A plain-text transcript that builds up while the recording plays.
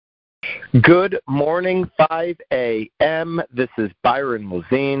Good morning, 5 a.m. This is Byron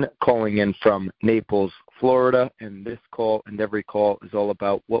Lazine calling in from Naples, Florida, and this call and every call is all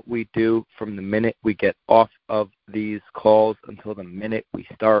about what we do from the minute we get off of these calls until the minute we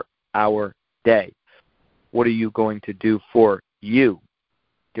start our day. What are you going to do for you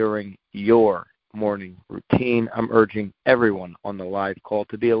during your morning routine? I'm urging everyone on the live call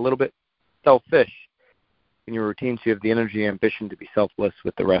to be a little bit selfish in your routine so you have the energy and ambition to be selfless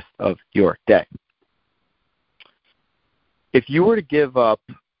with the rest of your day. If you were to give up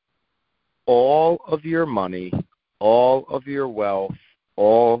all of your money, all of your wealth,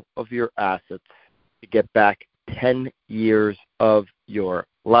 all of your assets to get back 10 years of your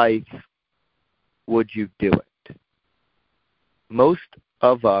life, would you do it? Most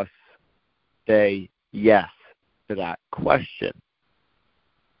of us say yes to that question.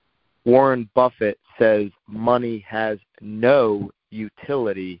 Warren Buffett says money has no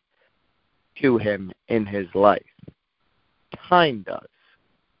utility to him in his life. Time does.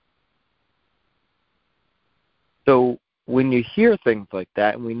 So when you hear things like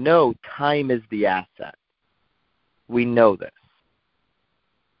that, and we know time is the asset, we know this.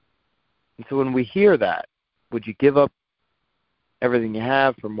 And so when we hear that, would you give up everything you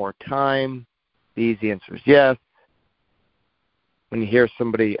have for more time? The easy answer is yes. When you hear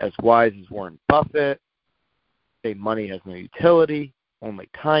somebody as wise as Warren Buffett say money has no utility, only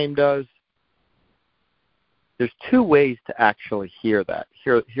time does, there's two ways to actually hear that,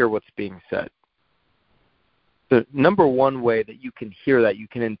 hear what's being said. The number one way that you can hear that, you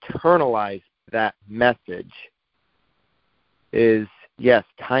can internalize that message is, yes,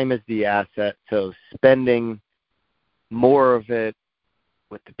 time is the asset, so spending more of it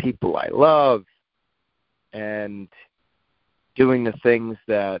with the people I love and doing the things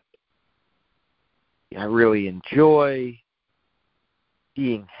that I really enjoy,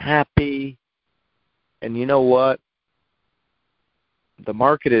 being happy. And you know what? The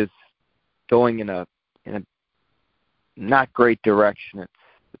market is going in a not great direction.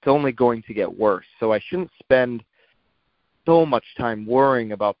 It's only going to get worse. So I shouldn't spend so much time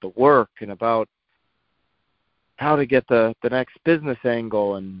worrying about the work and about how to get the next business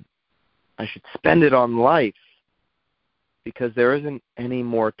angle, and I should spend it on life, because there isn't any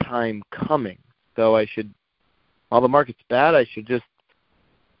more time coming. So while the market's bad, I should just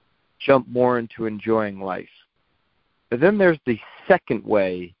jump more into enjoying life. But then there's the second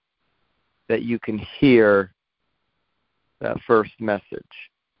way that you can hear that first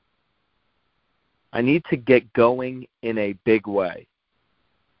message. I need to get going in a big way.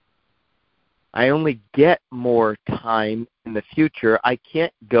 I only get more time in the future. I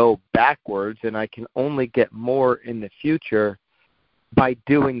can't go backwards, and I can only get more in the future by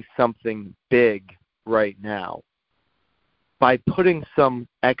doing something big right now, by putting some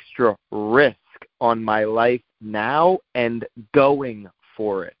extra risk on my life now and going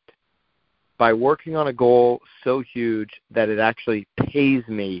for it, by working on a goal so huge that it actually pays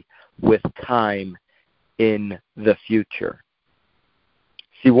me with time in the future.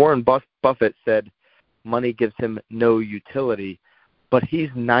 See, Warren Buffett said money gives him no utility, but he's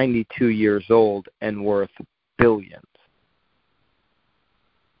 92 years old and worth billions.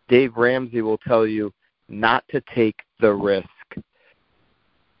 Dave Ramsey will tell you not to take the risk,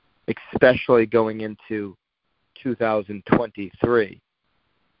 especially going into 2023.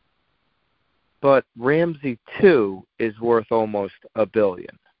 But Ramsey, too, is worth almost $1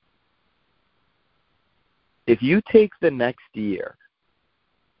 billion. If you take the next year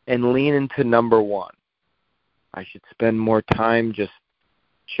and lean into number one, I should spend more time just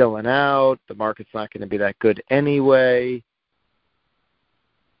chilling out. The market's not going to be that good anyway.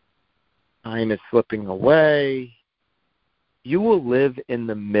 Time is slipping away. You will live in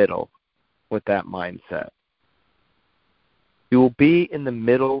the middle with that mindset. You will be in the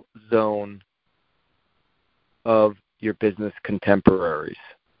middle zone of your business contemporaries,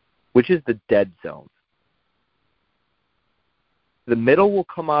 which is the dead zone. The middle will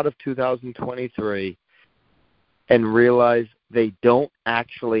come out of 2023 and realize they don't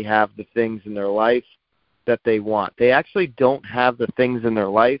actually have the things in their life that they want. They actually don't have the things in their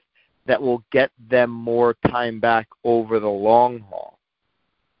life that will get them more time back over the long haul.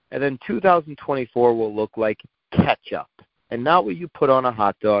 And then 2024 will look like catch-up, and not what you put on a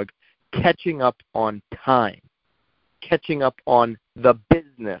hot dog, catching up on time, catching up on the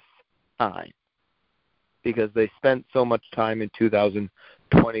business time, because they spent so much time in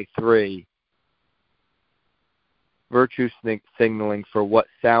 2023 virtue signaling for what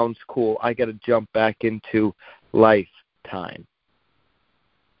sounds cool. I got to jump back into lifetime.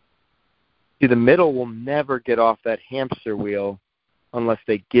 See, the middle will never get off that hamster wheel unless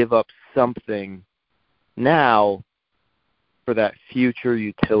they give up something now for that future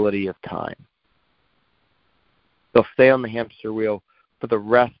utility of time. They'll stay on the hamster wheel for the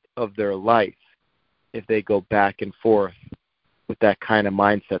rest of their life if they go back and forth with that kind of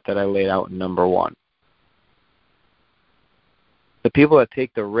mindset that I laid out in number 1. The people that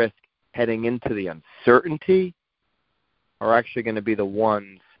take the risk heading into the uncertainty are actually going to be the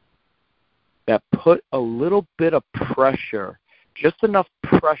ones that put a little bit of pressure, just enough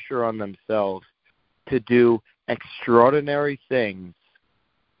pressure on themselves to do extraordinary things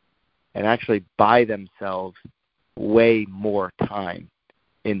and actually buy themselves way more time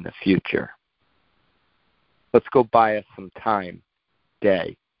in the future. Let's go buy us some time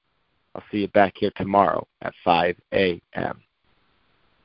today. I'll see you back here tomorrow at 5 a.m.